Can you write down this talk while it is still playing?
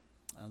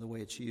the way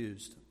it's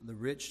used. The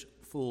rich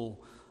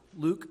fool.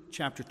 Luke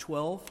chapter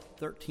 12,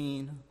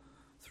 13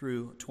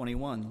 through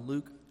 21.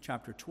 Luke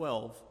chapter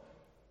 12,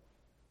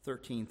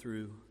 13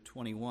 through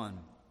 21.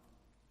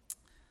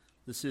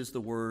 This is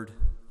the word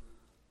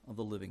of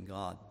the living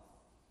God.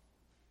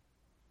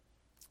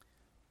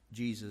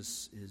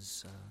 Jesus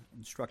is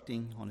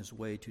instructing on his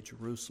way to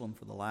Jerusalem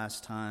for the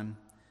last time.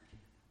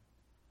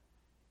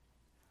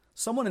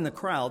 Someone in the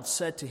crowd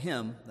said to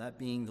him, that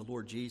being the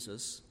Lord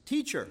Jesus,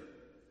 "Teacher,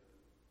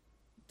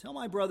 tell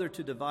my brother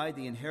to divide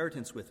the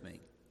inheritance with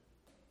me."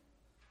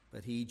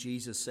 But he,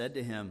 Jesus, said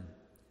to him,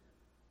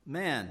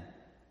 "Man,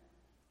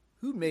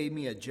 who made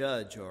me a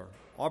judge or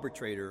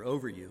arbitrator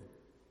over you?"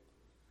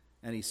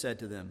 And he said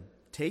to them,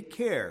 "Take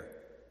care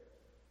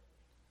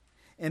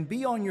and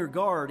be on your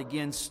guard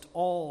against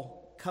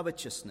all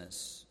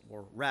covetousness,"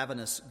 or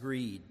ravenous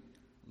greed,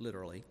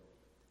 literally.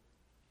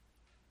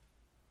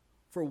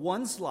 "For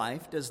one's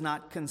life does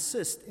not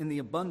consist in the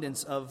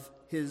abundance of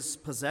his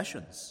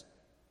possessions."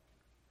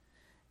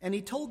 And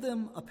he told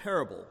them a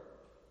parable,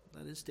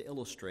 that is to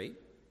illustrate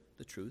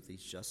the truth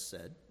he's just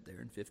said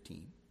there in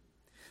 15,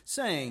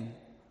 saying,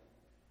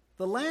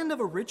 "The land of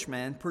a rich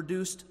man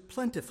produced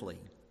plentifully.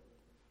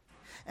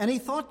 And he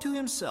thought to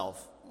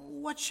himself,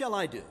 'What shall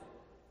I do?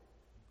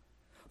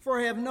 For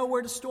I have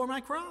nowhere to store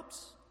my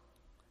crops.'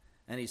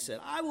 And he said,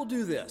 'I will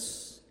do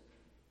this.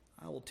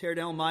 I will tear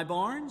down my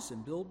barns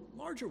and build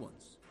larger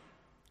ones.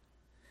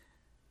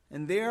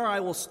 And there I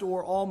will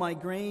store all my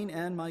grain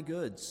and my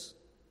goods.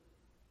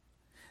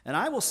 And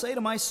I will say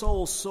to my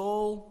soul,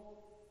 Soul,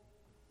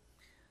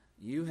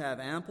 you have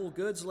ample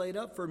goods laid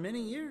up for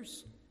many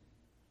years.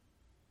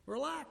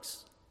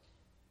 Relax,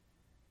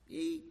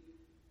 eat,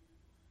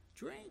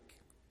 drink,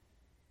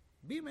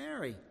 be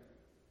merry.'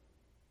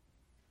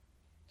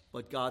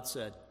 But God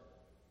said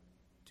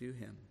to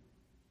him,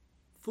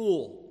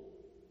 'Fool,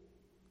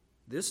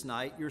 this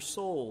night your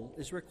soul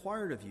is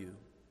required of you.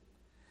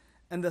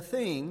 And the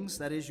things,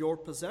 that is your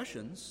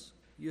possessions,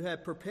 you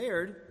have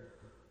prepared,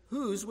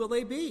 whose will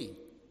they be?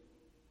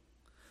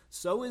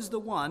 So is the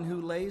one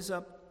who lays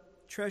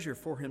up treasure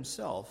for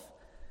himself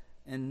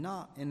and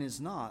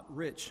is not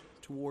rich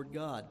toward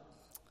God.'"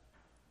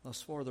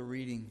 Thus far the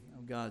reading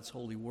of God's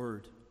holy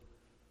word.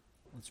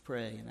 Let's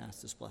pray and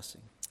ask this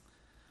blessing.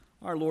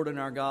 Our Lord and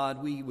our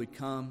God, we would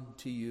come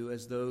to you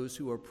as those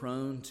who are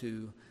prone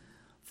to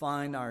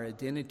find our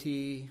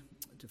identity,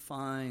 to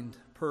find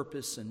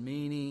purpose and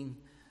meaning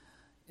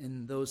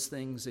in those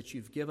things that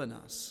you've given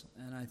us.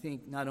 And I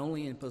think not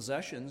only in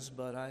possessions,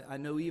 but I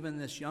know even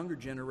this younger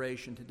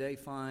generation today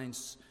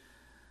finds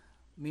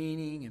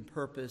meaning and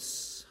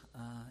purpose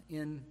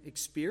in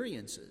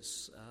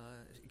experiences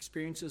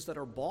that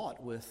are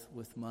bought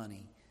with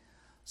money.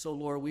 So,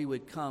 Lord, we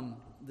would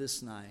come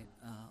this night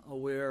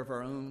aware of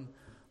our own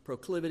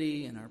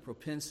proclivity and our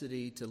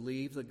propensity to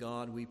leave the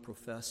God we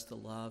profess to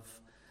love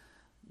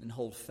and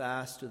hold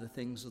fast to the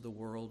things of the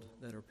world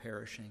that are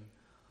perishing.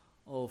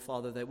 Oh,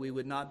 Father, that we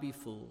would not be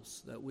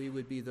fools, that we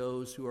would be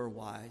those who are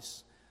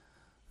wise,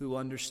 who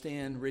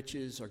understand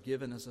riches are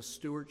given as a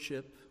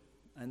stewardship,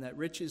 and that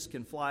riches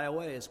can fly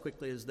away as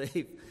quickly as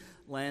they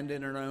land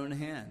in our own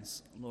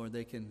hands. Lord,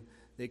 they can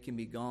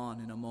be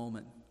gone in a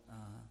moment.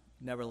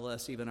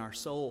 Nevertheless, even our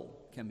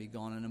soul can be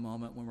gone in a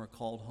moment when we're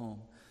called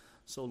home.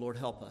 So, Lord,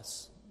 help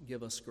us.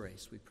 Give us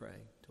grace, we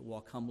pray, to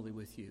walk humbly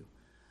with you.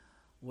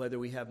 Whether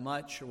we have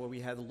much or whether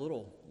we have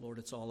little, Lord,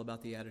 it's all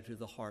about the attitude of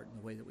the heart and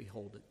the way that we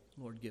hold it.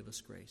 Lord, give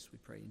us grace, we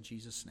pray in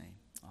Jesus' name.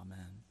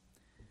 Amen.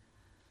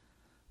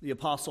 The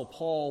Apostle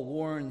Paul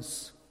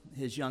warns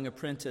his young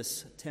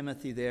apprentice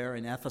Timothy there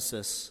in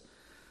Ephesus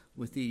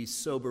with these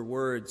sober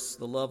words: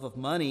 "The love of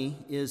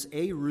money is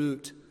a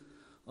root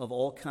of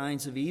all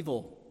kinds of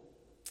evil.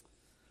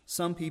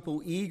 Some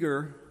people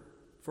eager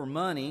for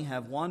money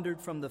have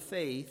wandered from the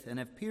faith and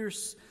have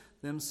pierced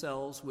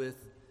themselves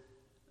with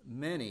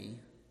many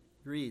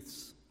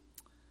griefs."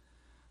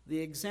 The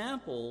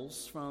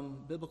examples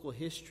from biblical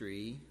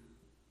history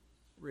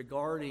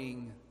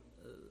regarding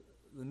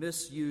the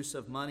misuse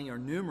of money are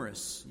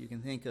numerous. You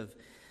can think of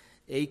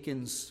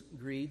Achan's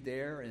greed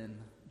there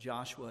in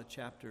Joshua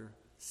chapter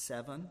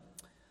 7.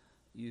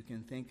 You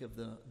can think of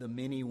the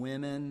many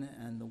women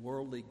and the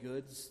worldly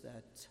goods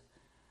that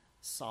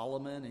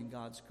Solomon, in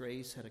God's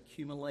grace, had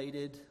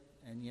accumulated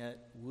and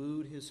yet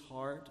wooed his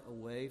heart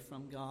away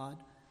from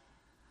God.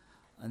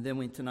 And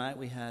then tonight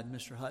we had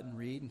Mr. Hutton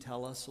read and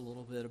tell us a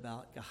little bit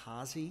about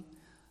Gehazi,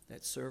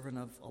 that servant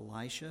of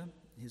Elisha.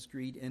 His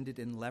greed ended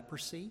in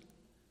leprosy.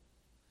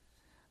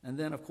 And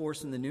then, of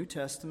course, in the New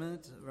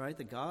Testament, right,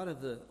 the God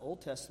of the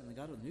Old Testament and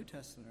the God of the New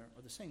Testament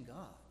are the same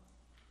God.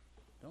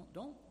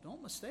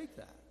 Don't mistake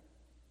that.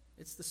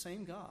 It's the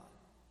same God.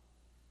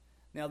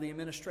 Now, the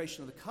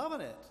administration of the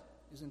covenant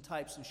is in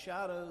types and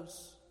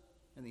shadows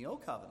in the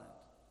Old Covenant,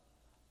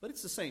 but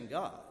it's the same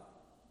God.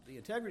 The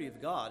integrity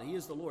of God, He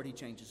is the Lord, He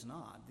changes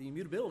not. The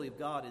immutability of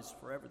God is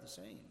forever the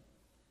same.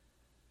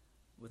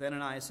 With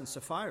Ananias and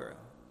Sapphira,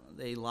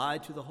 they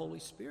lied to the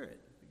Holy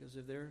Spirit because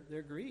of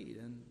their greed,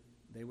 and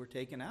they were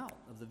taken out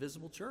of the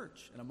visible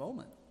church in a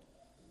moment.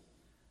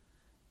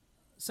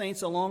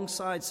 Saints,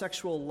 alongside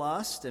sexual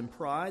lust and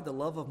pride, the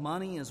love of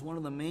money is one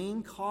of the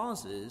main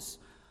causes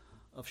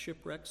of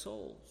shipwrecked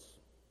souls.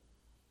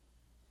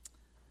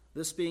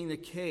 This being the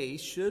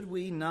case, should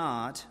we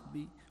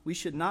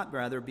should not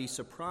rather be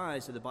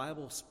surprised that the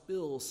Bible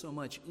spills so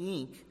much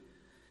ink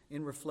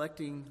in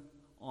reflecting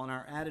on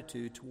our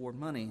attitude toward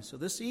money. So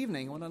this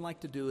evening, what I'd like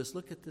to do is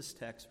look at this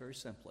text very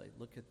simply.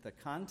 Look at the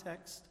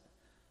context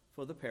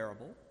for the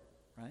parable,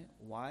 right?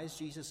 Why is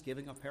Jesus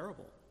giving a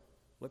parable?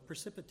 What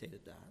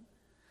precipitated that?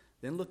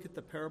 Then look at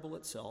the parable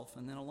itself,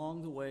 and then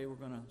along the way, we're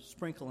going to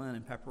sprinkle in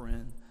and pepper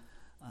in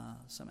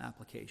some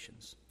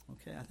applications.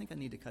 Okay, I think I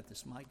need to cut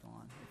this mic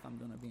on if I'm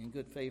going to be in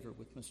good favor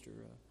with Mr.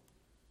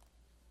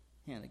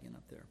 Hannigan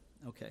up there.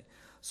 Okay,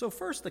 so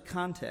first the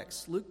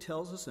context. Luke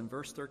tells us in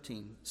verse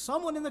 13,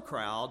 someone in the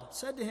crowd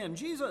said to him,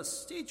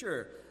 Jesus,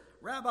 teacher,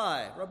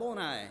 Rabbi,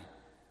 Rabboni,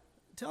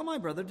 tell my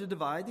brother to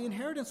divide the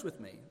inheritance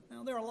with me.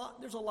 Now,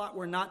 there's a lot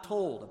we're not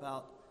told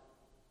about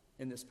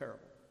in this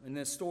parable, in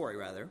this story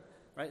rather,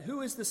 right?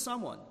 Who is this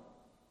someone?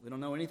 We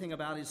don't know anything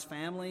about his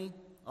family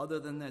other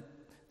than that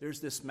there's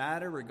this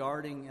matter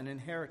regarding an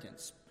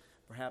inheritance.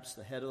 Perhaps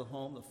the head of the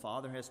home, the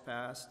father, has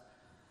passed.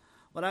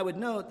 But I would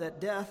note that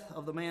death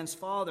of the man's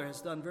father has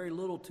done very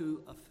little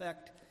to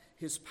affect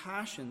his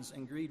passions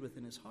and greed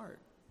within his heart.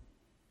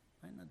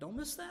 Right? Now, don't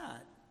miss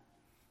that.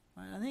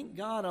 Right? I think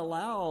God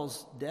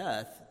allows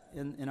death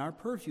in our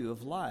purview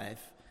of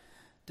life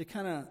to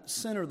kind of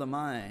center the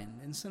mind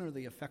and center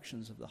the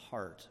affections of the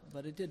heart.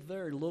 But it did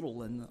very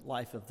little in the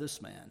life of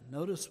this man.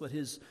 Notice what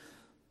his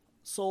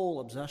sole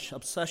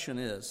obsession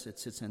is.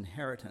 It's its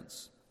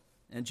inheritance.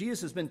 And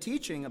Jesus has been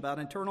teaching about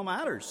internal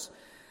matters.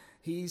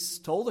 He's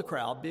told the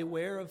crowd,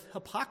 beware of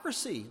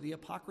hypocrisy, the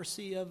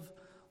hypocrisy of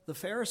the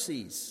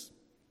Pharisees.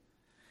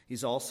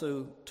 He's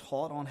also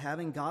taught on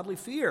having godly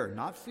fear,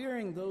 not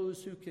fearing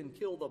those who can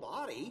kill the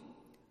body,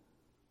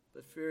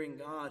 but fearing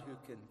God who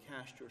can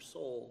cast your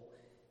soul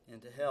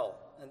into hell.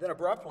 And then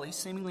abruptly,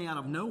 seemingly out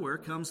of nowhere,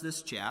 comes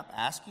this chap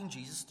asking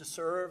Jesus to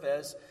serve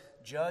as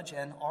judge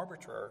and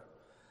arbiter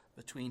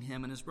between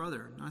him and his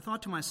brother. And I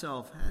thought to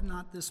myself, had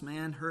not this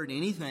man heard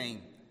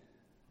anything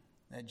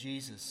that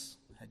Jesus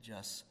had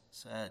just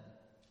said?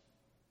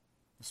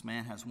 This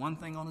man has one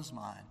thing on his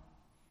mind,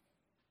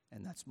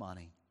 and that's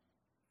money.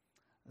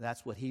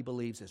 That's what he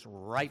believes is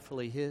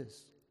rightfully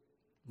his.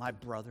 My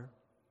brother,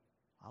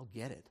 I'll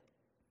get it.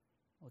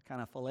 What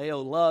kind of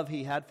phileo love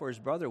he had for his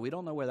brother, we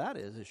don't know where that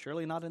is. It's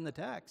surely not in the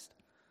text.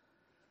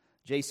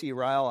 J.C.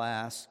 Ryle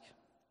asked,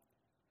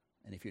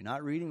 and if you're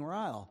not reading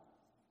Ryle,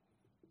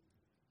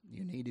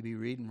 you need to be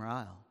reading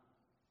Ryle.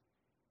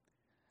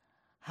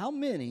 How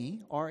many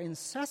are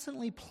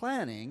incessantly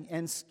planning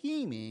and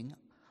scheming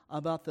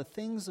about the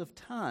things of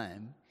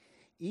time,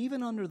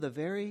 even under the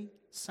very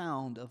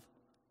sound of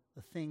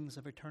the things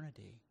of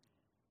eternity?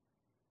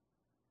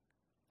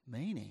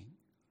 Meaning,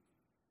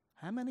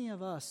 how many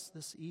of us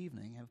this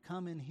evening have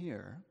come in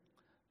here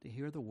to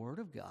hear the Word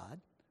of God,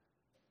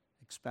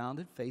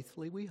 expounded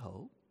faithfully, we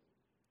hope,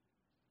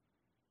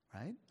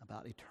 right,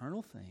 about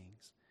eternal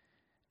things,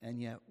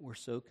 and yet we're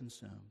so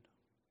consumed.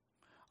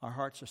 Our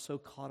hearts are so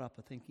caught up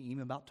with thinking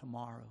even about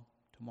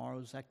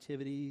tomorrow's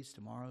activities,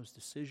 tomorrow's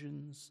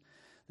decisions,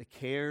 the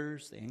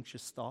cares, the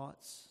anxious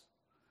thoughts,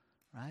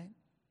 right?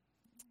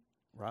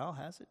 Ryle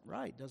has it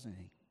right, doesn't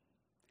he?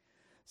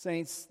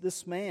 Saints,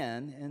 this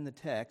man in the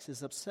text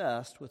is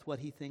obsessed with what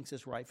he thinks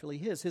is rightfully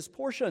his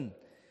portion.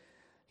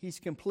 He's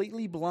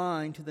completely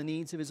blind to the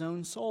needs of his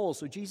own soul.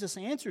 So Jesus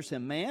answers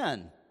him,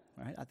 man,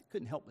 right? I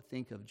couldn't help but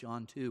think of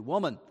John 2,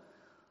 woman,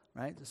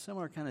 right? The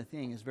similar kind of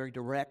thing is very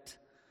direct,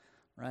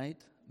 right?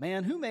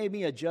 Man, who made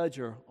me a judge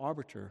or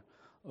arbiter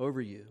over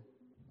you?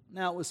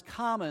 Now, it was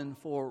common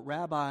for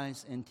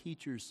rabbis and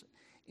teachers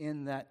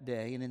in that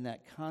day and in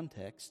that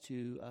context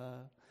to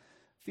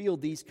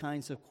field these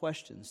kinds of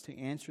questions, to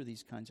answer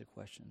these kinds of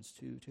questions,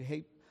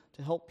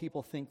 to help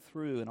people think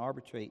through and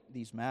arbitrate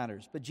these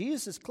matters. But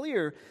Jesus is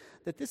clear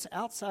that this is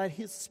outside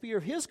his sphere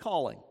of his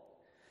calling.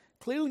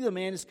 Clearly, the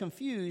man is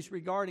confused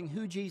regarding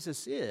who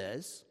Jesus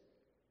is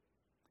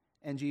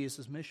and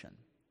Jesus' mission.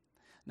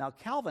 Now,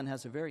 Calvin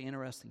has a very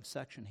interesting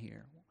section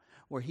here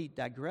where he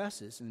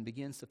digresses and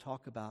begins to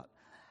talk about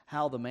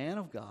how the man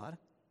of God,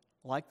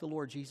 like the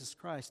Lord Jesus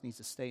Christ, needs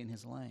to stay in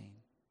his lane,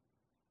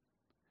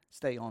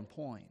 stay on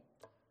point,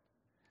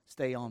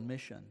 stay on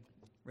mission.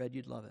 Red,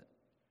 you'd love it.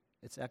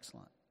 It's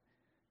excellent.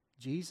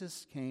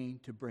 Jesus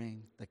came to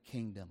bring the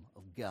kingdom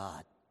of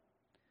God,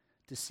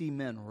 to see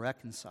men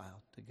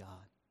reconciled to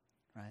God,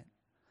 right?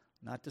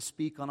 Not to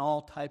speak on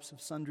all types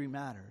of sundry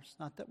matters.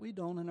 Not that we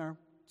don't in our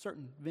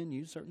certain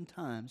venues, certain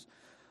times,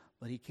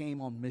 but he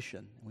came on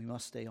mission, and we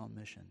must stay on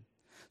mission.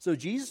 So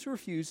Jesus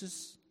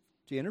refuses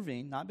to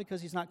intervene, not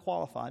because he's not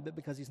qualified, but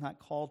because he's not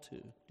called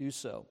to do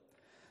so.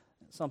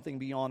 Something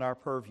beyond our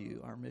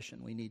purview, our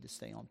mission, we need to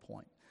stay on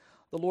point.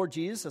 The Lord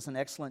Jesus, as an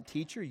excellent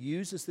teacher,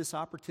 uses this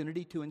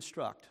opportunity to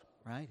instruct,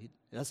 right? He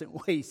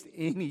doesn't waste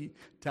any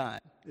time.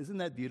 Isn't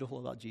that beautiful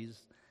about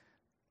Jesus?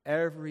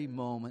 Every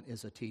moment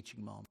is a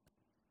teaching moment.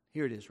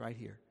 Here it is, right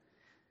here.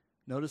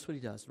 Notice what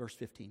he does, verse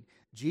 15.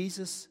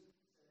 Jesus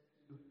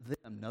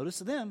them. Notice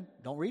them.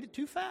 Don't read it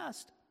too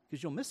fast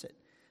because you'll miss it.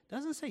 It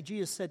doesn't say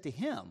Jesus said to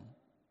him.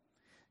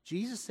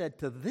 Jesus said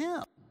to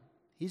them.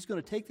 He's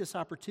going to take this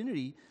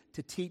opportunity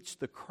to teach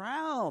the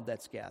crowd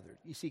that's gathered.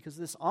 You see, because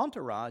this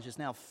entourage is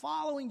now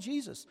following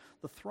Jesus,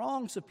 the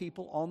throngs of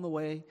people on the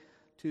way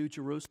to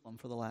Jerusalem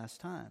for the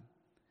last time.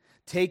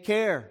 Take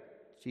care,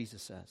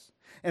 Jesus says,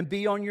 and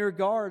be on your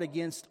guard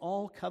against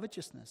all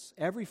covetousness,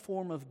 every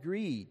form of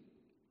greed.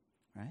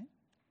 Right?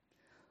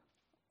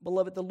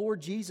 Beloved, the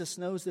Lord Jesus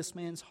knows this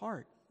man's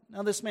heart.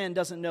 Now, this man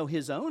doesn't know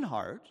his own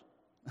heart,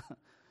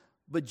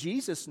 but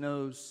Jesus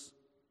knows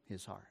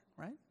his heart,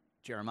 right?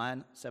 Jeremiah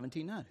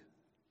 17:9.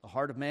 The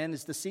heart of man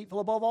is deceitful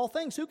above all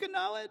things. Who can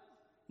know it?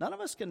 None of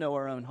us can know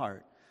our own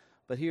heart.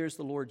 But here's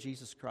the Lord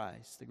Jesus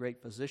Christ, the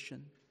great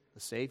physician, the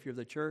Savior of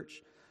the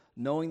church,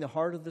 knowing the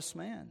heart of this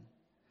man.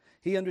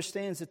 He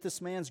understands that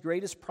this man's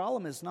greatest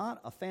problem is not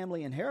a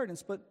family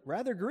inheritance, but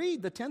rather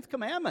greed, the 10th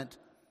commandment.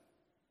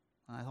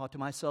 I thought to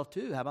myself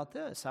too, how about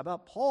this? How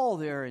about Paul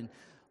there in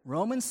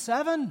Romans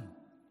 7?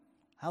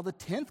 How the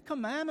 10th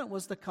commandment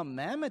was the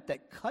commandment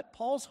that cut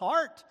Paul's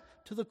heart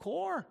to the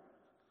core.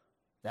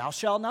 Thou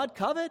shalt not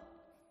covet.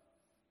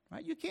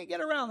 Right? You can't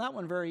get around that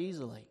one very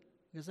easily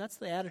because that's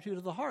the attitude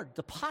of the heart,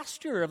 the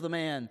posture of the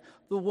man,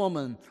 the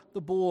woman,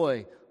 the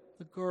boy,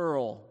 the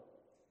girl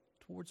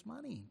towards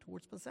money,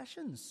 towards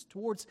possessions,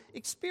 towards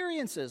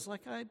experiences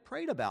like I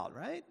prayed about,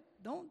 right?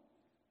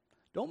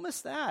 Don't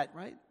miss that,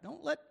 right?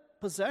 Don't let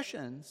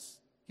possessions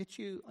get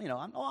you,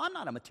 I'm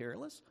not a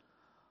materialist.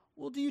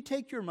 Well, do you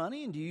take your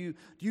money and do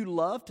you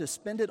love to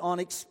spend it on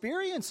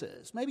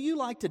experiences? Maybe you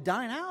like to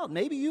dine out.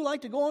 Maybe you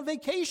like to go on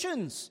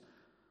vacations.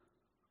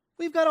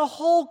 We've got a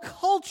whole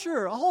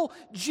culture, a whole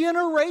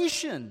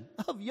generation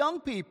of young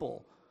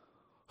people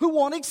who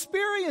want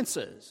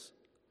experiences.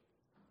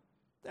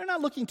 They're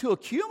not looking to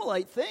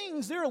accumulate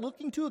things. They're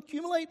looking to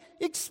accumulate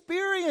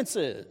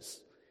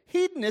experiences,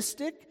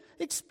 hedonistic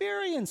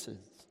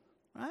experiences,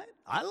 right?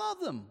 I love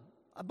them.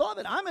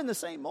 Beloved, I'm in the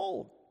same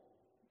mold.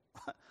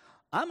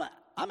 I'm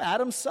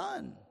Adam's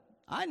son.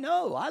 I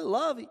know. I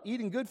love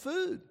eating good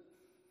food.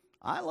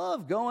 I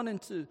love going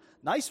into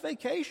nice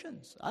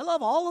vacations. I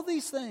love all of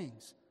these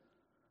things.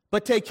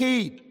 But take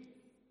heed.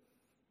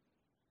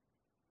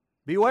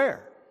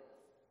 Beware.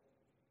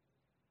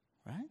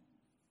 Right?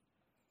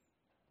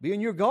 Be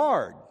on your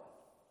guard.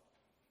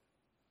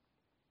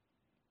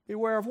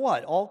 Beware of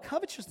what? All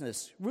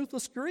covetousness,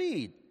 ruthless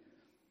greed.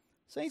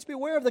 Saints,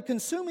 beware of the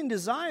consuming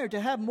desire to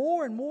have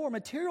more and more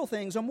material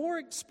things or more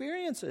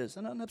experiences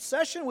and an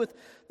obsession with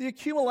the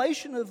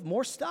accumulation of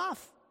more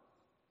stuff.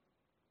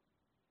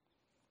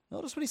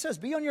 Notice what he says,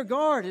 be on your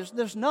guard.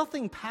 There's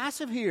nothing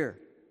passive here.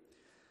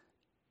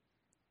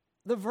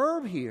 The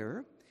verb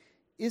here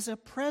is a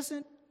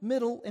present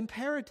middle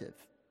imperative,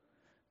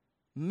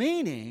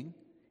 meaning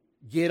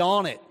get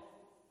on it,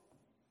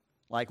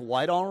 like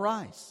white on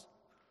rice,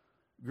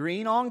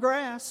 green on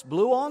grass,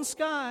 blue on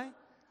sky.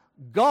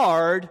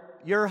 Guard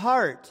your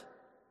heart.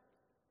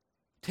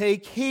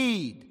 Take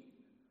heed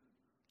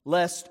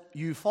lest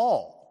you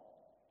fall.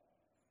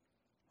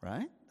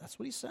 Right? That's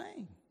what he's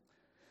saying.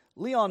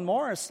 Leon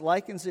Morris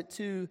likens it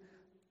to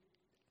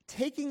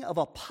taking of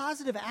a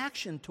positive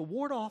action to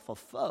ward off a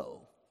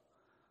foe.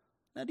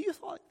 Now, do you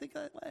think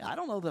that way? I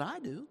don't know that I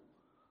do.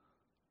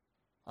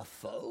 A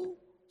foe?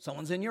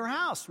 Someone's in your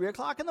house, 3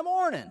 o'clock in the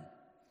morning.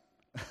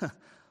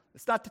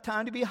 It's not the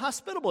time to be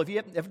hospitable.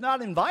 If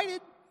not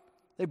invited,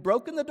 they've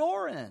broken the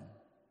door in.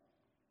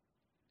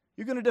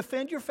 You're going to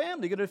defend your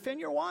family. You're going to defend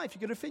your wife. You're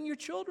going to defend your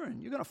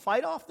children. You're going to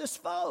fight off this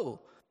foe.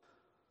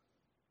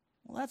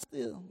 Well, that's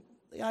the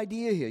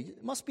idea here.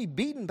 It must be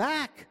beaten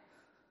back.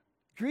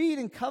 Greed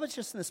and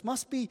covetousness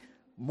must be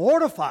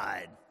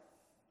mortified,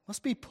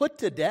 must be put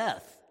to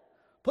death.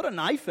 Put a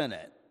knife in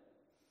it.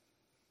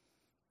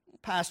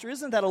 Pastor,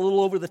 isn't that a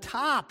little over the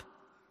top?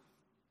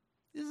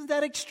 Isn't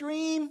that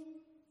extreme?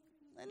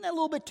 Isn't that a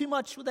little bit too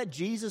much with that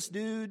Jesus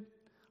dude?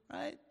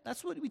 Right?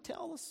 That's what we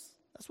tell us.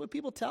 That's what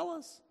people tell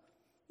us.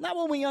 Not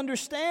when we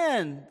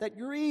understand that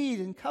greed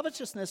and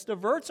covetousness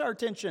diverts our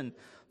attention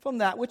from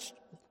that which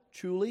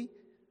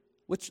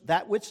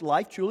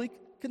life truly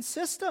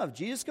consists of.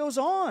 Jesus goes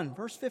on,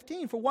 verse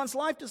 15, for one's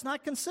life does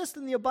not consist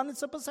in the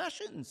abundance of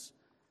possessions.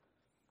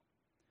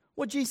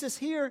 What Jesus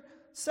here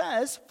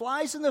says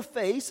flies in the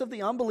face of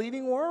the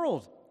unbelieving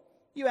world.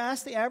 You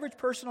ask the average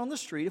person on the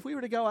street, if we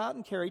were to go out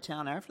in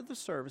Carytown after the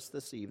service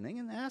this evening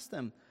and ask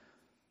them,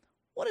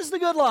 what is the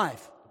good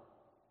life?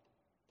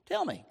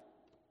 Tell me.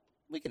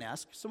 We can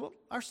ask some of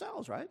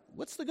ourselves, right?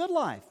 What's the good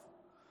life?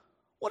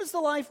 What is the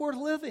life worth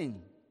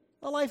living?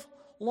 A life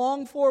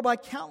longed for by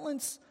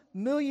countless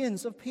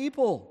millions of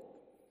people.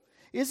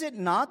 Is it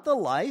not the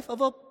life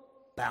of a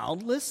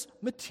boundless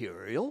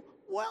material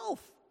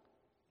wealth?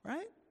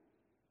 Right?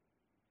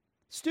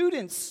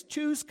 Students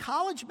choose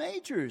college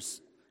majors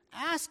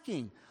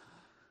asking,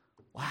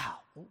 wow,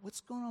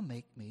 what's going to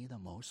make me the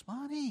most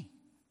money?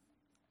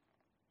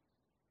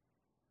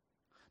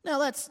 Now,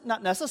 that's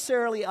not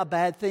necessarily a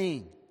bad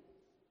thing,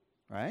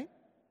 right?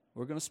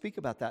 We're going to speak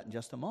about that in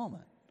just a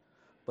moment.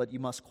 But you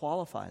must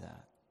qualify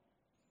that,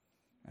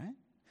 right?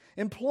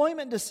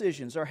 Employment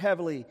decisions are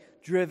heavily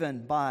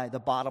driven by the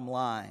bottom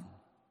line.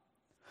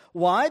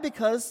 Why?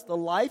 Because the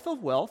life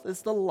of wealth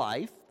is the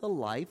life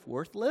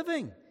worth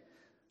living.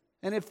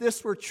 And if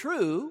this were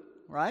true,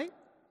 right?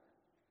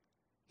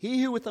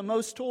 He who with the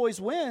most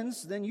toys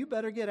wins, then you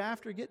better get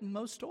after getting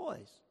most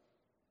toys.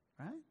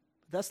 Right?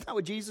 But that's not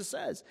what Jesus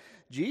says.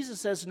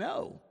 Jesus says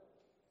no.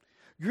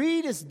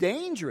 Greed is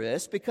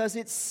dangerous because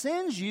it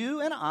sends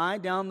you and I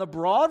down the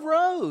broad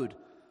road,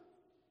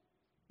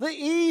 the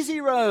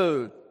easy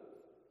road.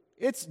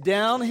 It's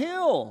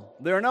downhill.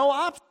 There are no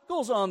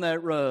obstacles on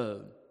that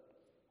road.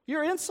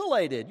 You're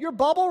insulated. You're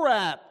bubble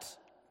wrapped.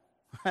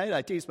 Right?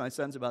 I tease my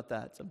sons about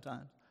that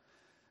sometimes.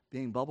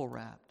 Being bubble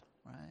wrapped,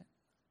 right?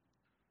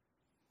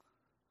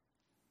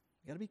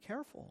 You got to be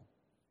careful.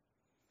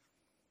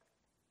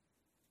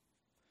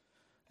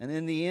 And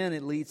in the end,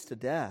 it leads to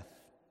death,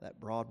 that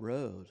broad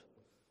road.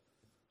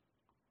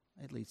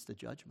 It leads to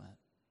judgment.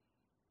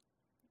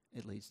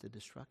 It leads to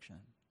destruction.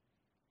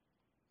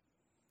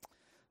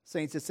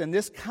 Saints, it's in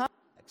this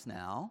context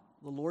now,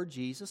 the Lord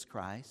Jesus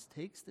Christ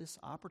takes this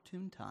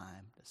opportune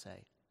time to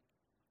say,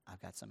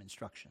 I've got some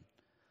instruction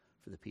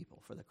for the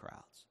people, for the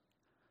crowds.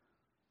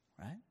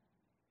 Right?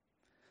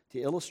 To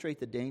illustrate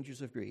the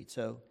dangers of greed.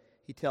 So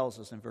he tells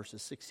us in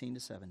verses 16 to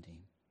 17,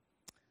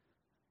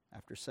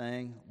 after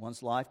saying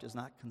one's life does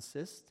not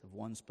consist of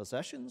one's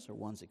possessions or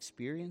one's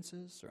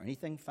experiences or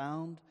anything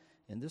found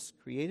in this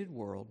created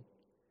world.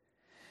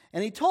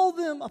 And he told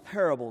them a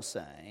parable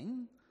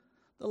saying,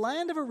 the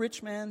land of a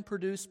rich man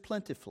produced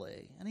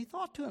plentifully. And he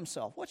thought to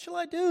himself, what shall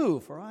I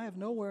do? For I have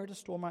nowhere to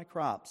store my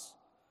crops.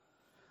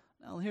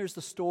 Now here's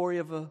the story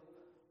of a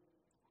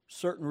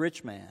certain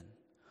rich man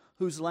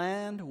whose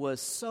land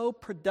was so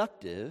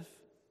productive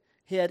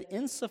he had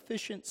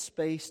insufficient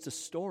space to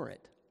store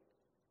it.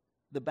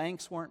 The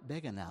banks weren't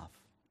big enough.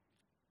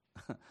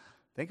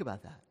 Think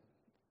about that.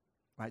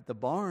 Right? The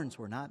barns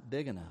were not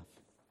big enough.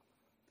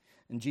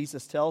 And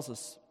Jesus tells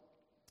us,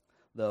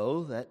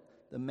 though, that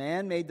the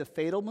man made the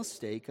fatal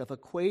mistake of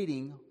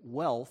equating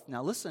wealth.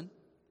 Now listen,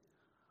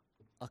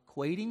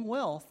 equating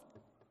wealth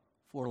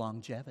for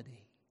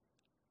longevity.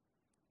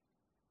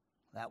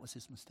 That was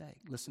his mistake.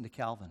 Listen to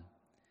Calvin.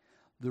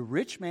 The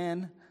rich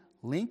man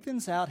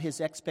lengthens out his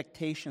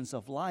expectations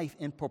of life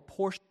in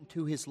proportion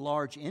to his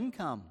large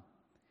income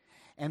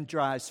and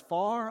drives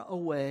far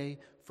away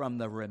from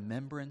the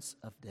remembrance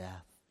of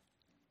death.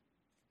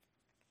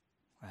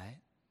 Right?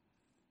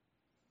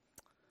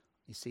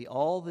 You see,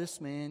 all this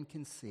man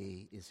can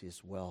see is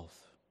his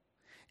wealth.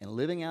 And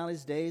living out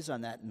his days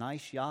on that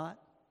nice yacht,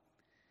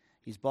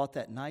 he's bought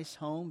that nice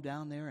home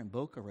down there in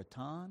Boca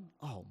Raton.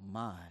 Oh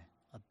my,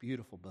 a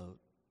beautiful boat.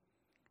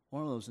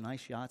 One of those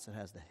nice yachts that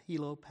has the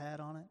helo pad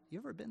on it. You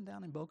ever been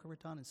down in Boca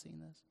Raton and seen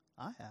this?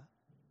 I have.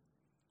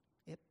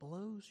 It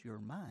blows your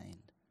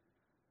mind,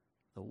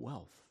 the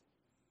wealth.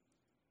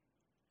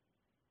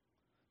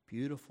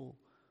 Beautiful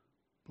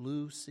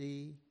blue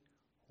sea,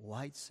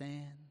 white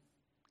sand,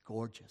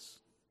 gorgeous.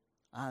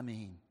 I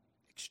mean,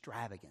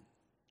 extravagant.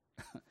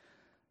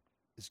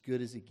 As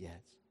good as it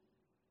gets.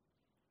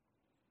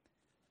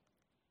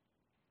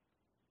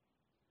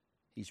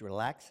 He's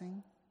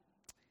relaxing.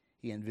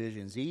 He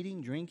envisions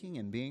eating, drinking,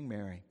 and being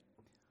merry.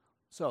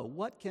 So,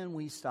 what can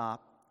we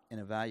stop and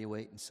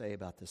evaluate and say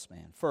about this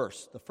man?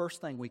 First, the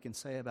first thing we can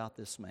say about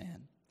this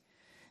man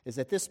is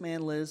that this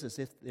man lives as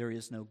if there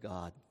is no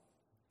God.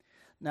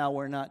 Now,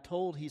 we're not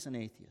told he's an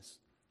atheist.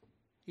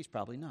 He's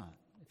probably not.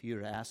 If you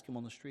were to ask him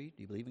on the street,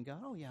 do you believe in God?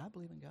 Oh, yeah, I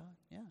believe in God.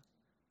 Yeah.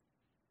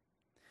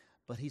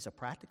 But he's a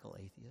practical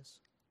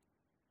atheist.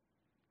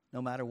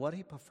 No matter what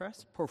he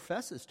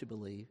professes to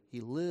believe,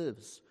 he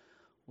lives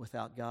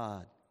without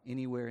God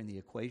anywhere in the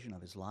equation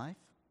of his life,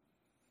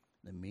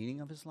 the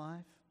meaning of his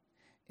life,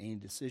 any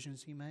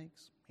decisions he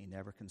makes. He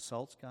never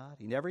consults God.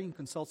 He never even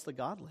consults the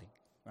godly,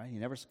 right? He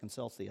never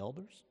consults the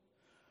elders,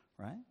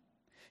 right?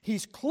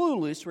 He's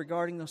clueless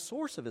regarding the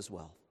source of his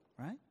wealth,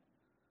 right?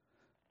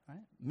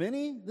 Right?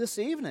 Many this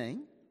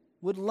evening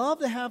would love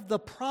to have the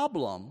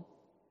problem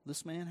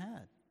this man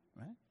had,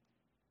 right?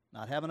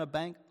 Not having a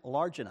bank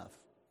large enough.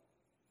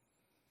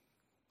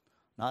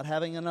 Not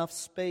having enough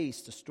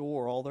space to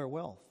store all their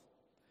wealth.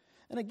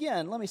 And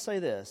again, let me say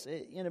this.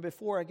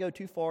 Before I go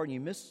too far and you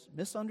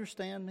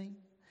misunderstand me,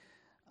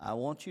 I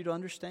want you to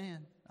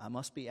understand. I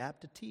must be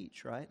apt to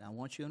teach, right? I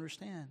want you to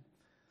understand.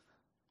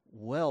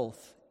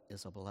 Wealth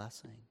is a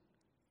blessing.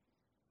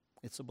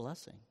 It's a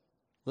blessing.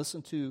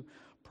 Listen to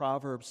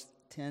Proverbs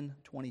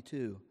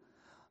 10:22.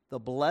 The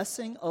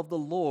blessing of the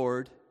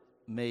Lord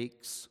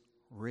makes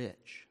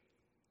rich.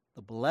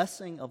 The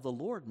blessing of the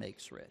Lord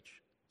makes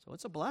rich. So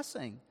it's a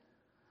blessing,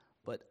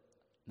 but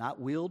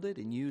not wielded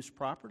and used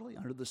properly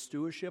under the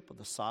stewardship of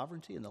the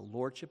sovereignty and the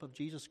lordship of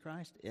Jesus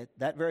Christ,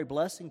 that very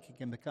blessing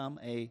can become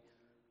a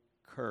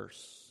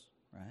curse,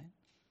 right?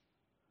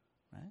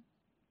 Right?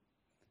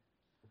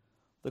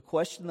 The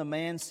question the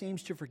man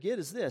seems to forget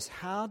is this: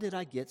 how did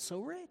I get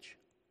so rich?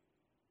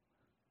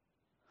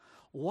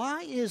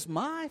 Why is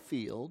my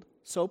field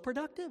so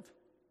productive?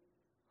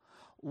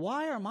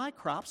 Why are my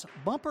crops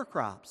bumper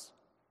crops?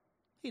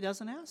 He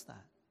doesn't ask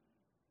that.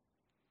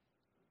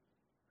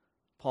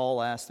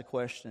 Paul asked the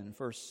question in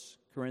 1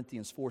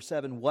 Corinthians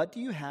 4:7, what do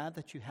you have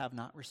that you have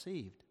not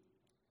received?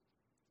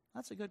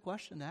 That's a good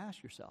question to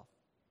ask yourself.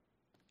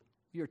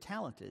 You're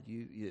talented.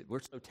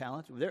 We're so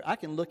talented. I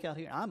can look out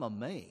here. I'm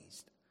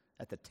amazed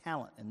at the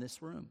talent in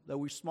this room. Though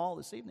we're small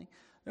this evening,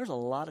 there's a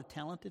lot of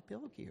talented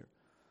people here.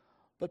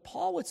 But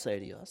Paul would say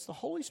to us, the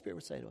Holy Spirit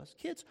would say to us,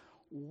 kids,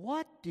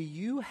 what do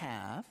you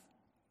have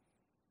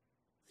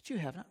that you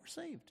have not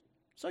received?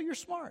 So you're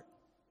smart.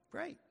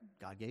 Great.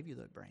 God gave you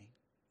the brain.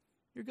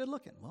 You're good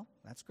looking. Well,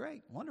 that's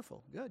great.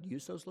 Wonderful. Good.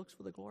 Use those looks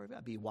for the glory of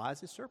God. Be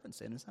wise as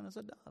serpents, innocent as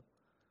a dove.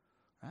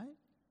 Right?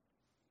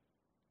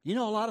 You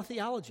know a lot of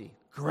theology.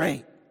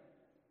 Great.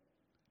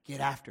 Get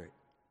after it.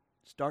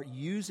 Start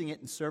using it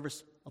in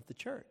service of the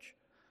church.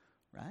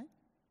 Right?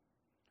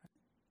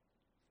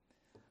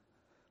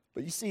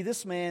 But you see,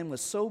 this man was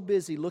so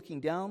busy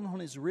looking down on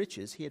his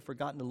riches, he had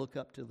forgotten to look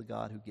up to the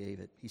God who gave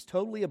it. He's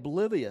totally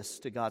oblivious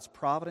to God's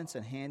providence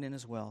and hand in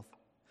his wealth.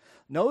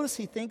 Notice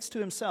he thinks to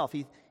himself,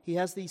 he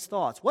has these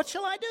thoughts. What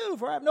shall I do,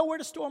 for I have nowhere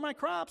to store my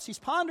crops? He's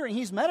pondering,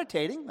 he's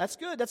meditating. That's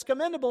good, that's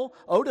commendable.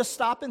 Oh, to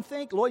stop and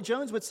think. Lloyd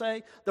Jones would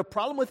say, the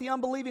problem with the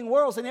unbelieving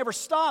world is they never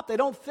stop, they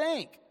don't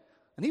think.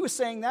 And he was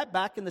saying that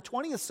back in the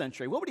 20th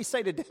century. What would he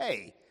say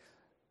today?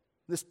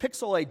 This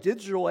pixel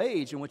digital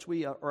age in which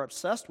we are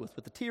obsessed with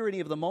the tyranny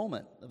of the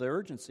moment, of the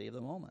urgency of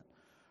the moment,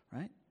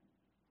 right?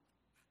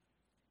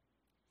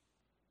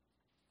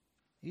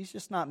 He's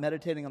just not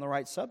meditating on the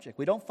right subject.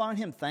 We don't find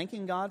him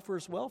thanking God for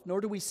his wealth,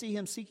 nor do we see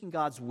him seeking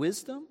God's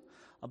wisdom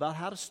about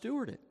how to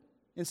steward it.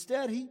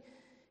 Instead,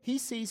 he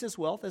sees his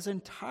wealth as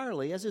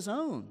entirely as his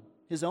own.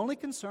 His only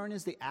concern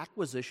is the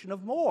acquisition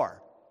of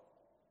more.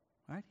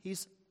 Right?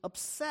 He's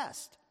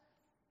obsessed.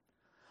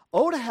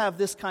 Oh, to have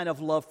this kind of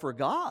love for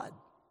God.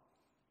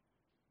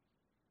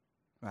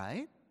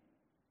 Right?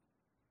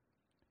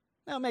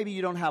 Now, maybe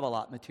you don't have a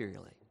lot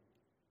materially.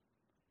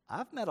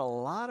 I've met a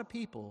lot of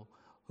people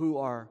who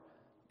are,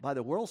 by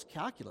the world's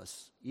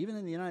calculus, even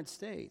in the United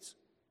States,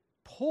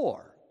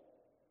 poor.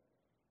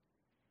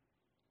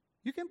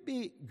 You can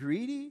be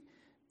greedy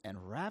and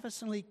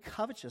ravenously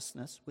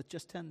covetousness with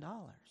just $10.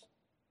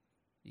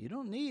 You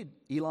don't need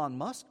Elon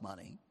Musk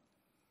money,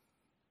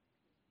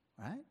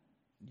 right?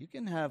 You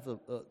can have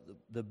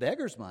the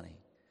beggar's money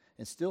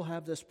and still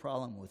have this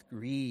problem with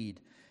greed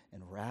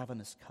and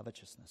ravenous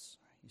covetousness,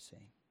 you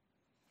see.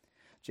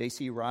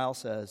 J.C. Ryle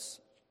says,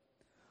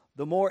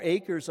 the more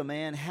acres a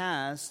man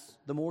has,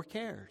 the more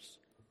cares.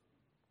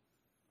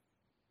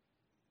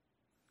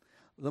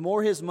 The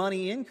more his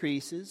money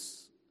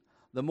increases,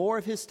 the more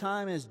of his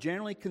time is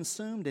generally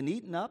consumed and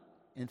eaten up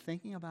in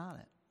thinking about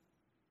it.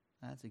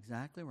 That's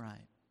exactly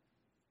right.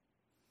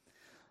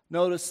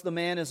 Notice the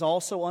man is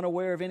also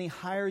unaware of any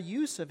higher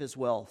use of his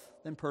wealth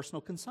than personal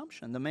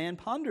consumption. The man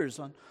ponders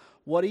on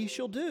what he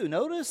shall do.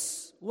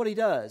 Notice what he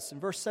does. In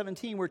verse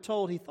 17, we're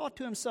told he thought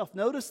to himself.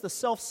 Notice the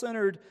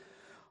self-centered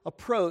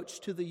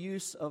approach to the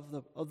use of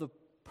the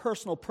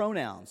personal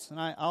pronouns. And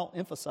I'll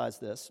emphasize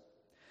this.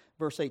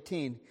 Verse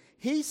 18,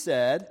 he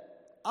said,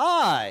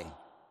 I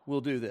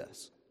will do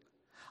this.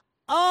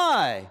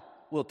 I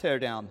will tear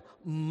down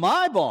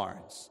my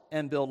barns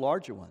and build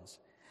larger ones.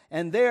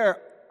 And there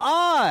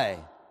I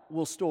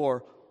will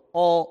store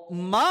all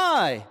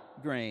my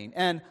grain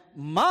and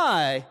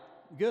my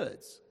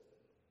goods.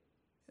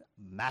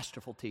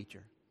 Masterful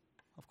teacher.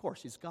 Of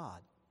course, he's God.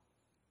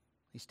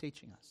 He's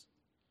teaching us.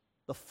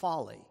 The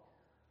folly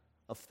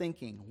of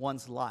thinking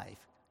one's life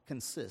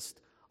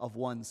consists of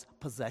one's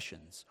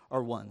possessions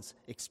or one's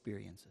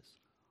experiences.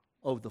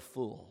 Oh, the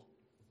fool.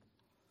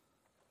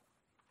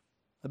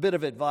 A bit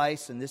of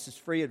advice, and this is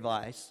free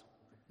advice.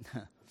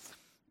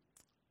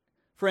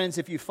 Friends,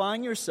 if you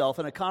find yourself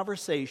in a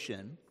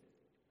conversation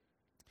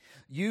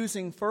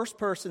using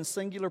first-person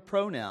singular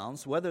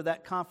pronouns, whether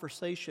that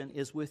conversation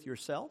is with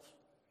yourself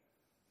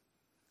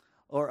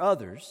or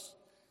others,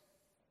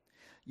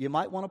 you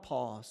might want to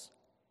pause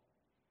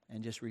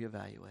and just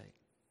reevaluate.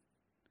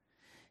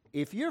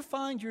 If you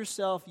find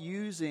yourself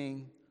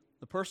using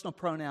the personal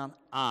pronoun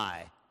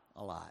I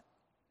a lot,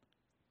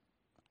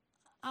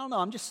 I don't know,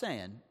 I'm just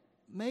saying,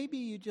 maybe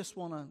you just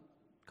want to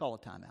call a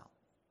timeout.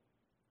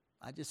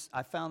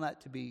 I found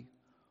that to be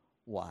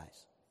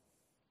wise.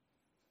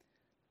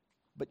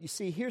 But you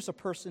see, here's a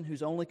person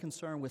who's only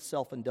concerned with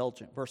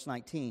self-indulgent. Verse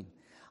 19,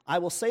 I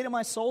will say to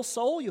my soul,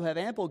 soul, you have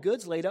ample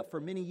goods laid up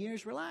for many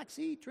years. Relax,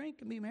 eat,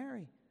 drink, and be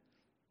merry.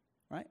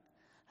 Right?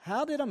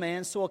 How did a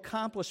man so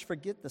accomplished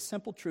forget the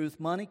simple truth,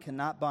 money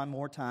cannot buy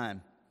more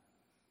time?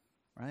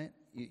 Right?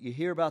 You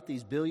hear about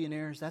these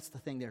billionaires. That's the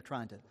thing they're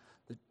trying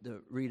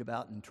to read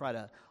about and try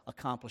to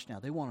accomplish now.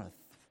 They want to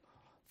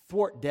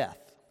thwart death.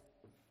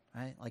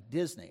 Right? Like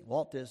Disney,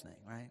 Walt Disney,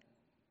 right?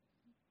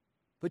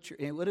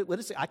 What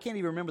is it? I can't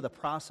even remember the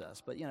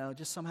process, but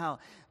just somehow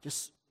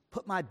just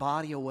put my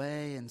body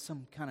away in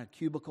some kind of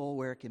cubicle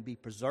where it can be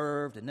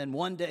preserved, and then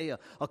one day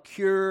a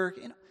cure.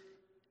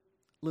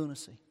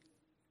 Lunacy,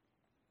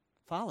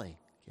 folly,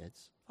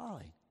 kids,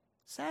 folly.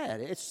 Sad.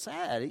 It's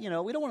sad. We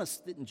don't want to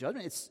sit in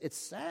judgment. It's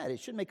sad. It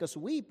should make us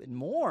weep and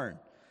mourn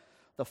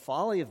the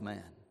folly of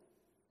man.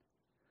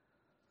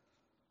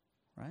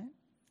 right?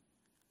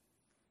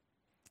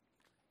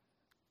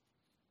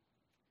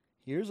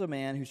 Here's a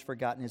man who's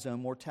forgotten his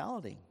own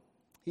mortality.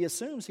 He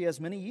assumes he has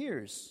many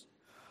years.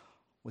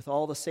 With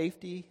all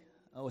safely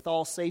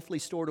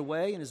stored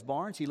away in his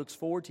barns, he looks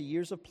forward to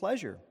years of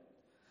pleasure.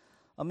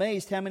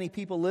 Amazed how many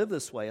people live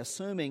this way,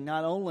 assuming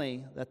not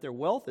only that their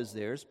wealth is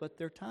theirs, but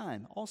their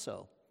time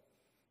also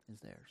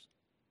is theirs.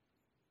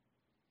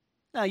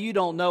 Now, you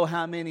don't know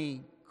how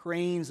many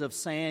grains of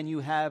sand you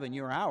have in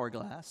your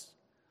hourglass,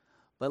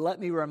 but let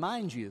me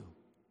remind you,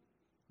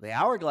 the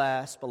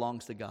hourglass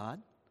belongs to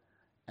God,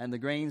 and the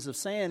grains of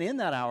sand in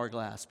that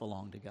hourglass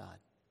belong to God.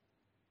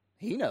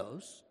 He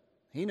knows.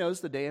 He knows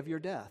the day of your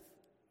death.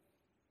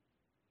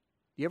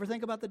 Do you ever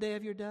think about the day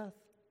of your death?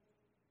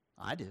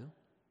 I do.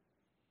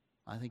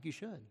 I think you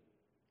should.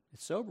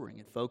 It's sobering.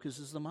 It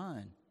focuses the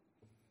mind.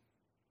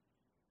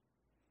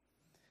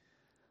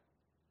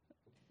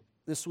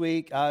 This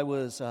week I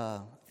was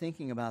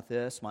thinking about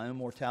this, my own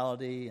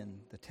mortality and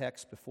the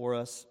text before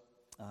us.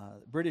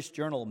 British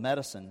Journal of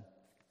Medicine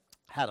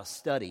had a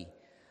study.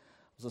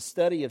 It was a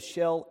study of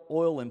Shell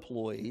oil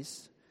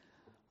employees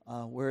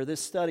where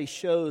this study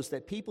shows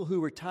that people who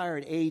retire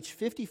at age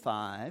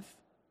 55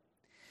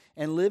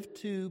 and live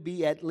to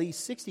be at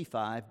least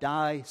 65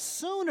 die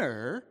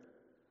sooner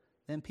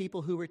than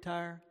people who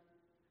retire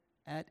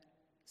at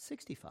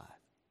 65.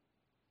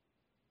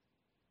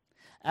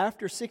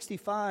 After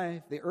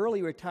 65, the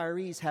early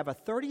retirees have a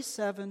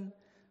 37%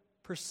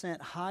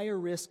 higher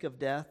risk of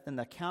death than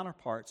the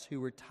counterparts who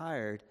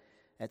retired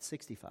at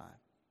 65.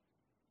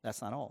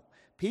 That's not all.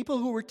 People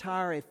who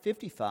retire at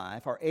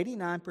 55 are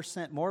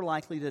 89% more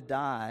likely to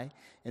die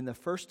in the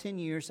first 10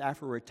 years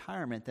after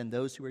retirement than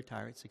those who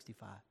retire at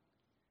 65.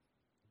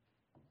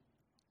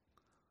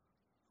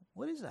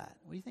 What is that?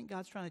 What do you think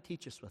God's trying to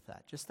teach us with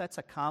that? Just that's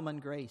a common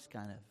grace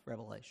kind of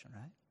revelation,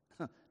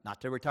 right?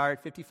 Not to retire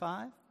at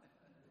 55?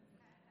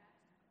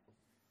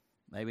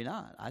 Maybe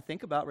not. I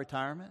think about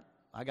retirement.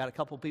 I got a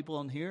couple people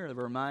in here that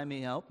remind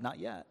me, oh, not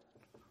yet.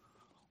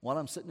 One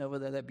of them sitting over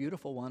there, that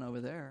beautiful one over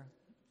there.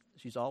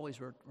 She's always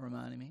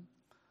reminding me.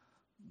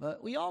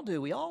 But we all do.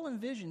 We all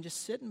envision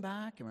just sitting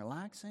back and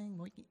relaxing,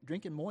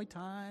 drinking Muay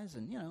Thais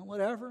and,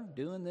 whatever,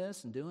 doing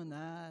this and doing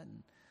that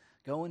and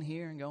going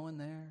here and going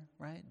there,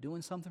 right?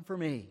 Doing something for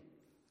me,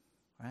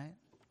 right?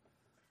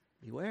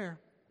 Beware.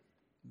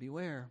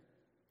 Beware.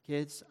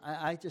 Kids,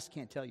 I just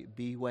can't tell you,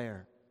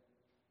 beware.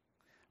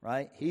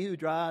 Right? He who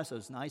drives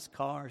those nice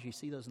cars, you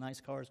see those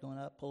nice cars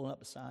pulling up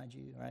beside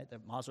you, right?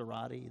 That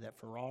Maserati, that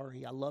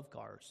Ferrari. I love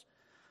cars.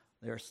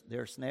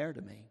 They're a snare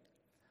to me.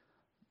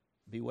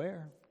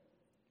 Beware.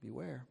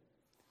 Beware.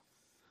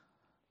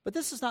 But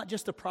this is not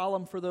just a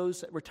problem for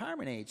those at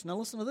retirement age. Now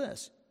listen to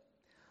this.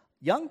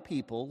 Young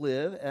people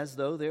live as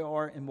though they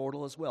are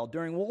immortal as well.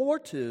 During World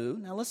War II,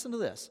 now listen to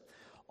this.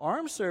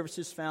 Armed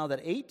services found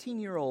that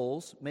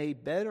 18-year-olds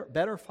made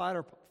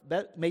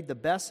the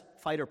best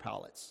fighter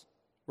pilots.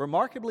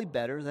 Remarkably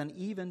better than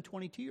even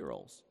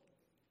 22-year-olds.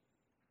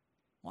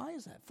 Why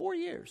is that? 4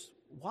 years.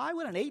 Why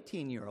would an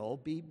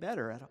 18-year-old be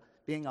better at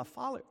being a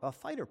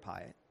fighter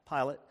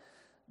pilot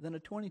than a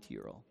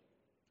 22-year-old?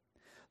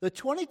 The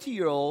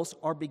 22-year-olds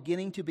are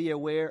beginning to be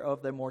aware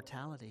of their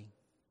mortality,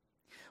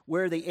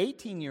 where the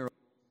 18-year-olds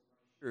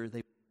are sure they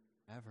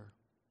will forever.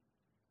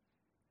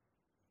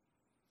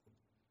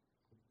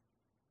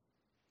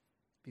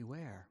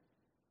 Beware.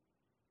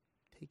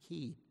 Take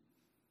heed.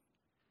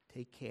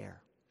 Take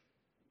care.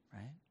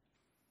 Right?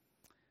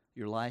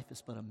 Your life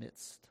is but a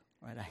mist,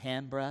 right? A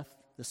handbreadth,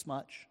 this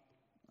much.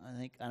 I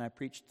think, and I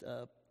preached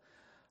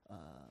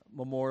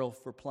memorial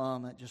for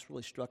Plum. That just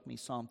really struck me.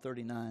 Psalm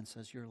 39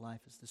 says, your life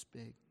is this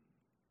big.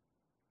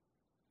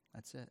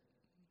 That's it.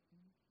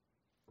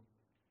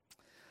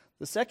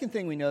 The second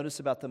thing we notice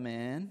about the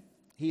man,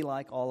 he,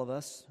 like all of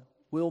us,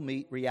 will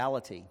meet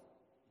reality.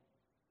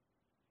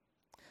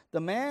 The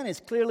man is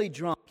clearly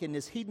drunk in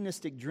this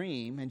hedonistic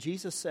dream, and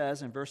Jesus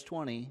says in verse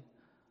 20,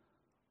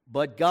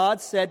 but God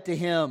said to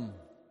him,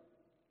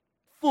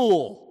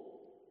 fool,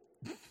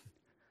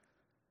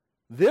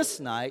 this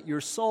night your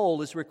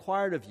soul is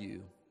required of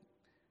you,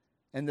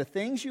 and the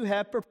things you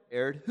have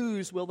prepared,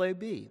 whose will they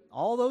be?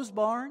 All those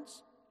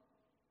barns,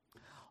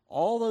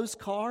 all those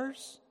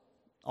cars,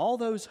 all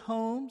those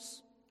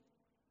homes.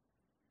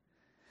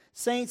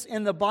 Saints,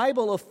 in the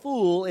Bible, a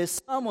fool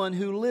is someone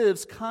who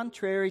lives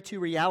contrary to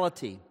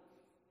reality.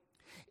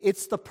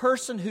 It's the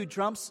person who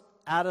jumps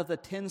out of the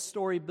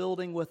 10-story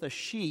building with a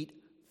sheet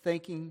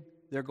thinking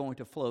they're going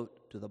to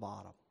float to the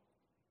bottom.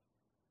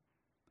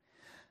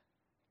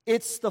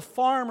 It's the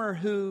farmer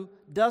who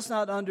does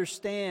not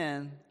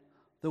understand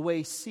the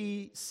way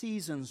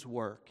seasons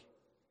work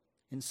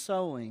in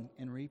sowing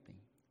and reaping.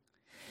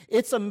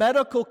 It's a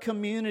medical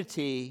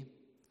community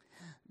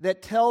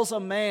that tells a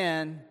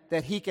man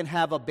that he can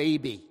have a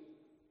baby.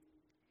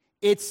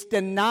 It's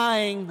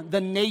denying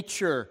the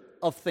nature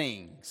of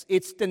things.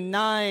 It's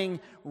denying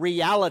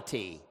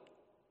reality.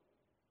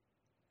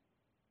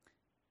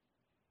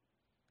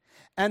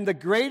 And the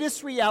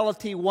greatest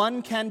reality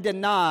one can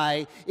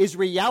deny is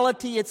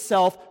reality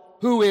itself,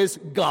 who is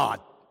God.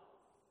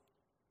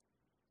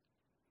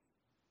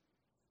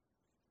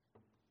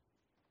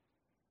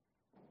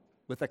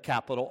 with a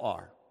capital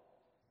R.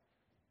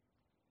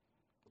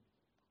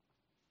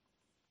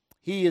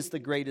 He is the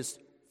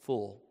greatest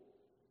fool.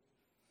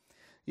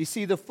 You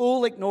see, the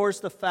fool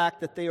ignores the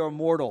fact that they are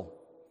mortal.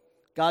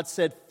 God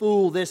said,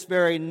 "Fool, this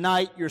very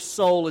night your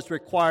soul is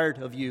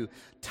required of you.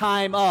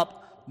 Time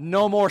up,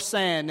 no more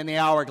sand in the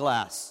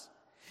hourglass.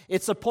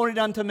 It's appointed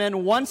unto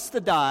men once to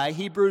die,"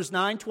 Hebrews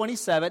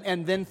 9:27,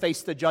 "and then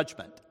face the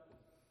judgment."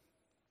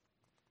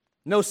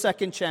 No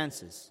second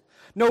chances.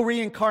 No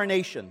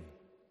reincarnation.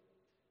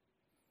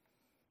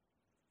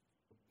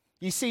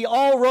 You see,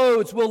 all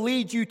roads will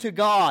lead you to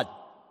God.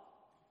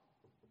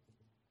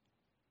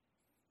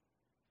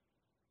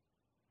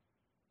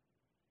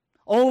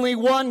 Only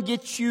one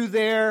gets you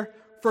there,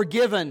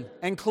 forgiven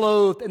and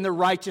clothed in the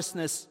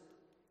righteousness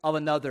of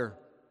another,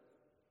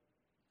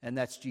 and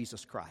that's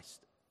Jesus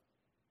Christ.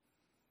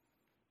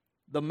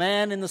 The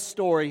man in the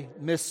story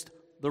missed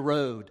the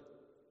road.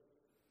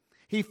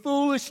 He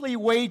foolishly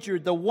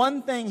wagered the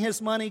one thing his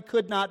money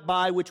could not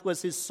buy, which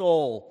was his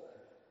soul.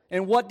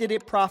 And what did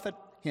it profit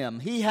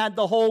him? He had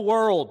the whole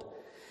world.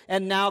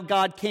 And now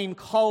God came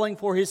calling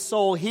for his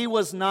soul. He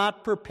was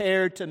not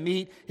prepared to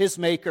meet his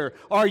Maker.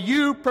 Are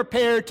you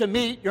prepared to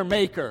meet your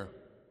Maker?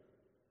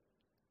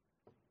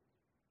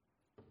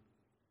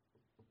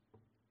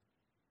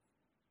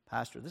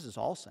 Pastor, this is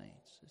All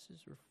Saints. This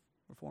is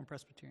Reformed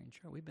Presbyterian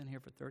Church. We've been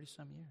here for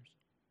 30-some years.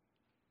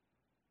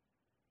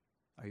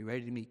 Are you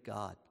ready to meet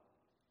God?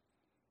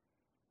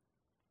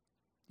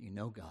 You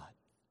know God.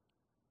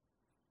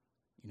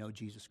 You know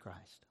Jesus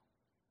Christ.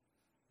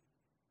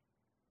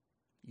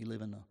 You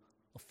live in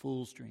a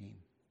fool's dream.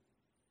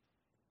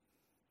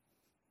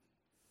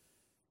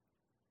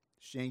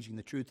 Exchanging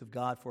the truth of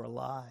God for a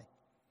lie.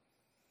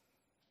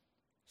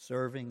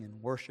 Serving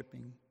and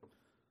worshiping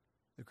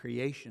the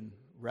creation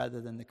rather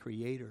than the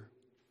Creator,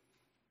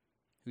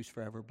 who's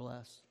forever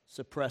blessed.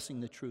 Suppressing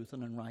the truth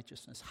and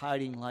unrighteousness.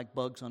 Hiding like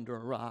bugs under a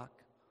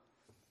rock.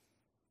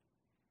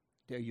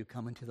 Dare you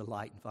come into the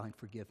light and find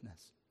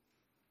forgiveness.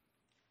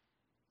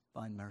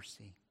 Find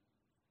mercy.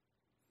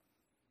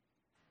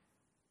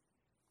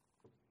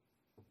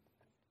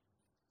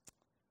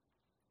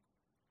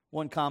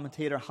 One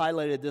commentator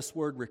highlighted this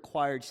word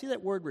required. See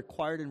that word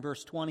required in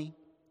verse 20?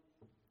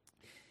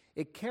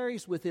 It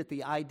carries with it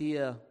the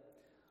idea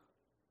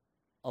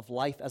of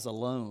life as a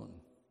loan,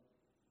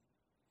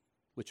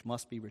 which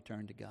must be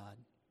returned to God.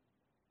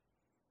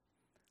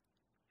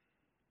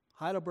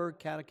 Heidelberg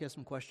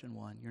Catechism, question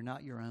 1. You're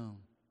not your own.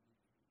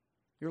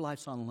 Your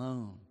life's on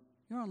loan.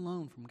 You're on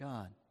loan from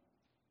God.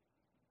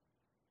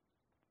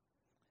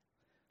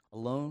 A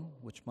loan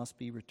which must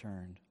be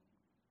returned.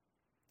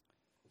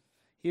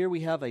 Here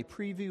we have a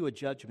preview of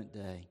Judgment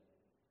Day.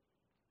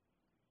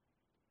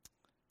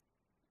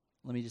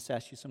 Let me just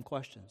ask you some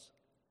questions.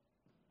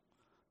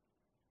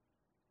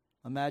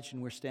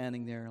 Imagine we're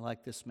standing there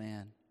like this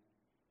man.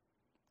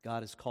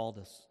 God has called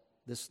us.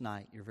 This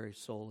night, your very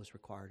soul is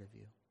required of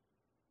you.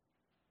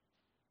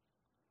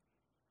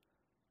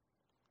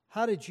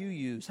 How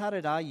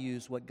did I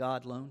use what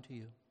God loaned to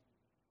you?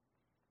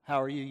 How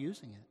are you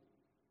using it?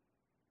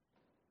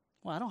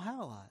 Well, I don't have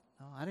a lot.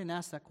 No, I didn't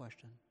ask that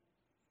question.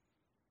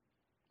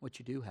 What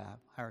you do have,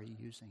 how are you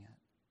using it?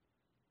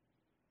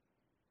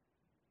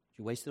 Did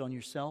you waste it on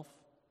yourself?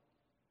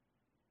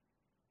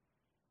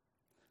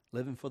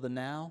 Living for the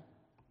now?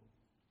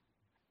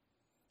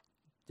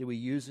 Did we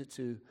use it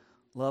to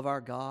love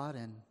our God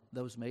and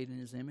those made in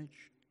His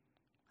image?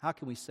 How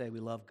can we say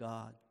we love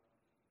God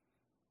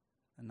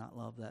and not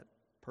love that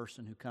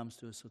person who comes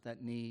to us with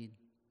that need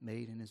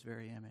made in His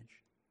very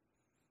image?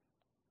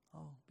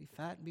 Oh, be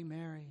fat and be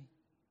merry.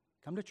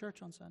 Come to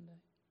church on Sunday.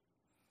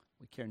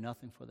 We care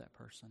nothing for that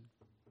person.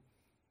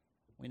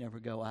 We never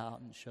go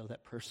out and show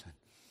that person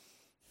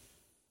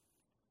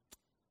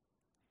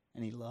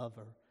any love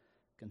or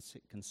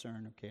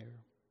concern or care.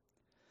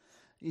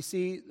 You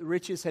see, the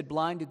riches had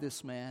blinded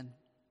this man.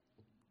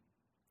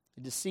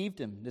 It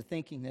deceived him into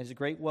thinking that his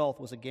great wealth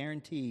was a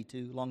guarantee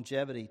to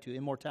longevity, to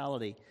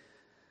immortality.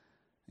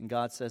 And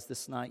God says,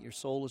 this night your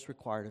soul is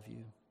required of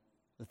you.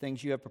 The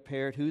things you have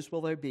prepared, whose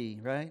will they be,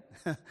 right?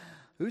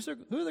 Who's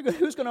going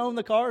to own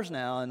the cars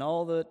now and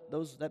all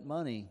that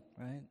money,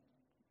 right?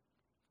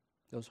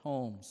 Those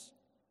homes.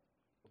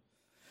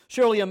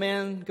 Surely a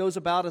man goes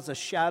about as a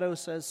shadow,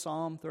 says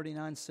Psalm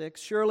 39:6.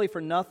 Surely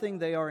for nothing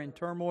they are in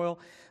turmoil.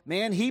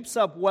 Man heaps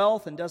up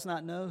wealth and does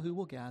not know who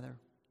will gather.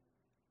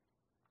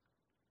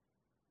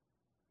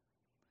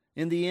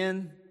 In the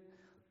end,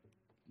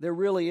 there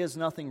really is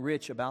nothing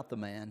rich about the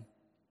man.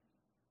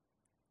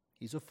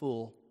 He's a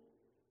fool.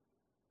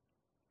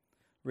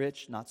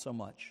 Rich, not so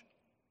much.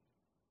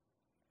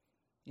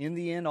 In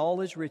the end, all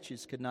his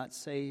riches could not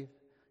save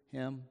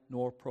him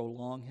nor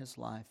prolong his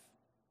life.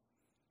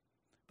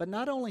 But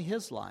not only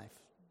his life.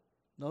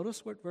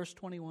 Notice what verse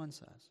 21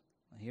 says.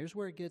 Here's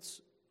where it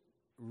gets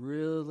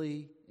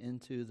really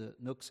into the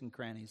nooks and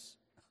crannies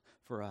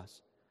for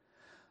us.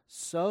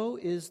 So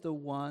is the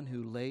one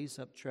who lays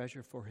up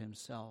treasure for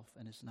himself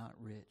and is not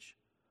rich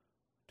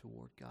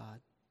toward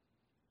God.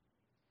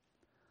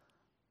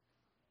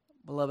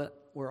 Beloved,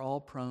 we're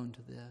all prone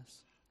to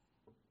this.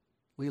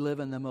 We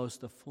live in the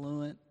most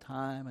affluent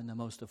time and the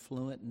most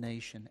affluent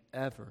nation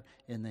ever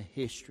in the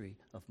history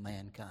of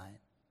mankind.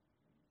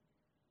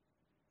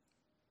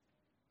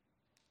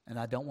 And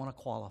I don't want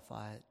to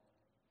qualify it.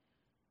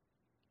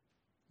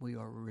 We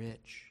are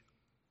rich.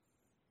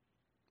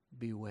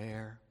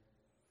 Beware.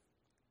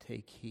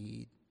 Take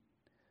heed.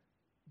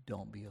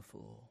 Don't be a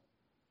fool.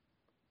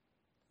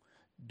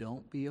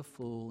 Don't be a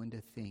fool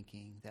into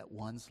thinking that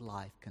one's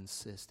life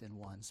consists in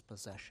one's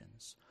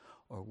possessions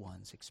or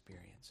one's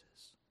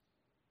experiences.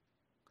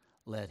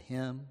 Let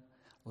him,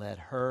 let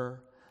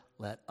her,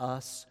 let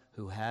us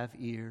who have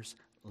ears,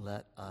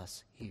 let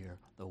us hear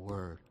the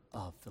word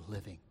of the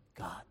living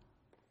God.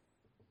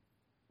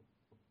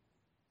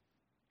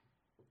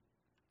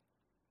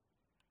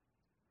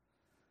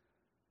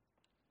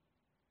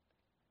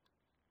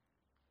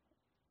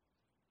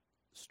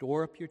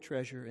 Store up your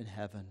treasure in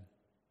heaven,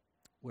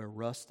 where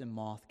rust and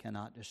moth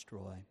cannot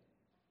destroy.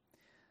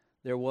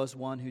 There was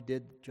one who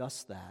did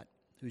just that,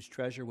 whose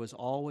treasure was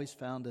always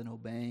found in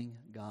obeying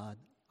God,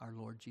 our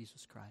Lord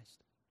Jesus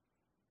Christ,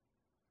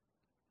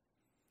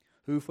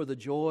 who for the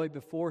joy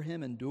before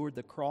him endured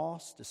the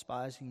cross,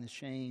 despising the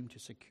shame, to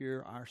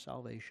secure our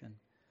salvation.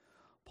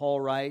 Paul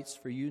writes,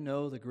 "For you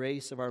know the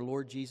grace of our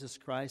Lord Jesus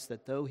Christ,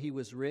 that though he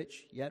was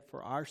rich, yet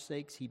for our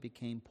sakes he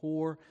became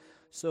poor,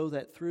 so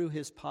that through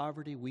his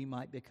poverty we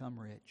might become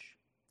rich."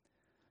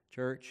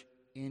 Church,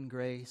 in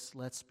grace,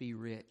 let's be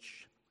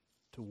rich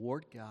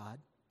toward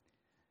God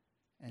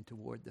and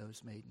toward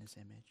those made in his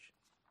image.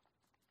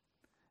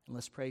 And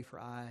let's pray for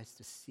eyes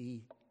to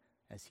see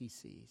as he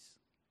sees,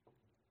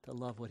 to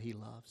love what he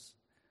loves,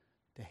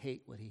 to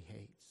hate what he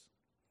hates.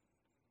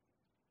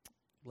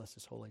 Bless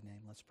his holy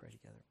name. Let's pray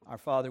together. Our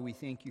Father, we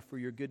thank you for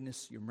your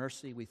goodness, your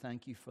mercy. We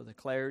thank you for the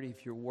clarity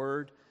of your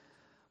word.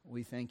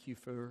 We thank you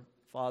for,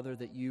 Father,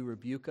 that you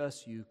rebuke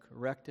us, you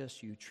correct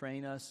us, you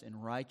train us in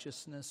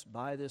righteousness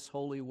by this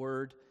holy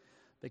word,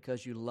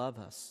 because you love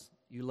us.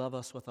 You love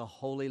us with a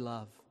holy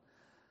love,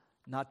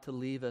 not to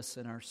leave us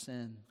in our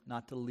sin,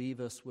 not to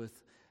leave us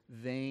with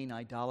vain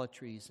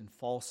idolatries and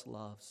false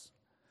loves,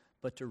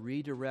 but to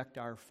redirect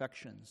our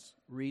affections,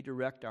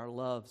 redirect our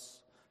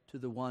loves to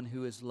the one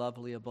who is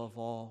lovely above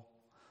all,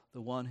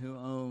 the one who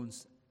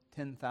owns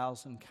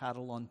 10,000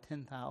 cattle on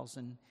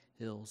 10,000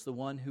 hills, the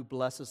one who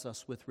blesses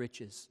us with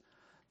riches,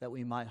 that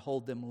we might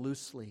hold them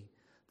loosely,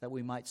 that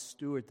we might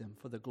steward them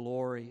for the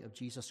glory of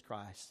Jesus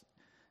Christ,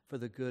 for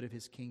the good of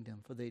his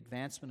kingdom, for the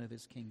advancement of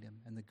his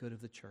kingdom and the good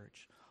of the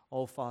church.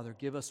 Oh, Father,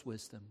 give us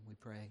wisdom, we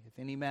pray. If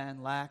any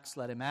man lacks,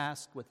 let him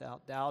ask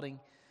without doubting,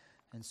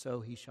 and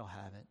so he shall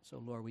have it. So,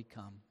 Lord, we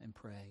come and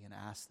pray and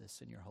ask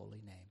this in your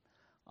holy name.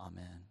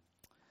 Amen.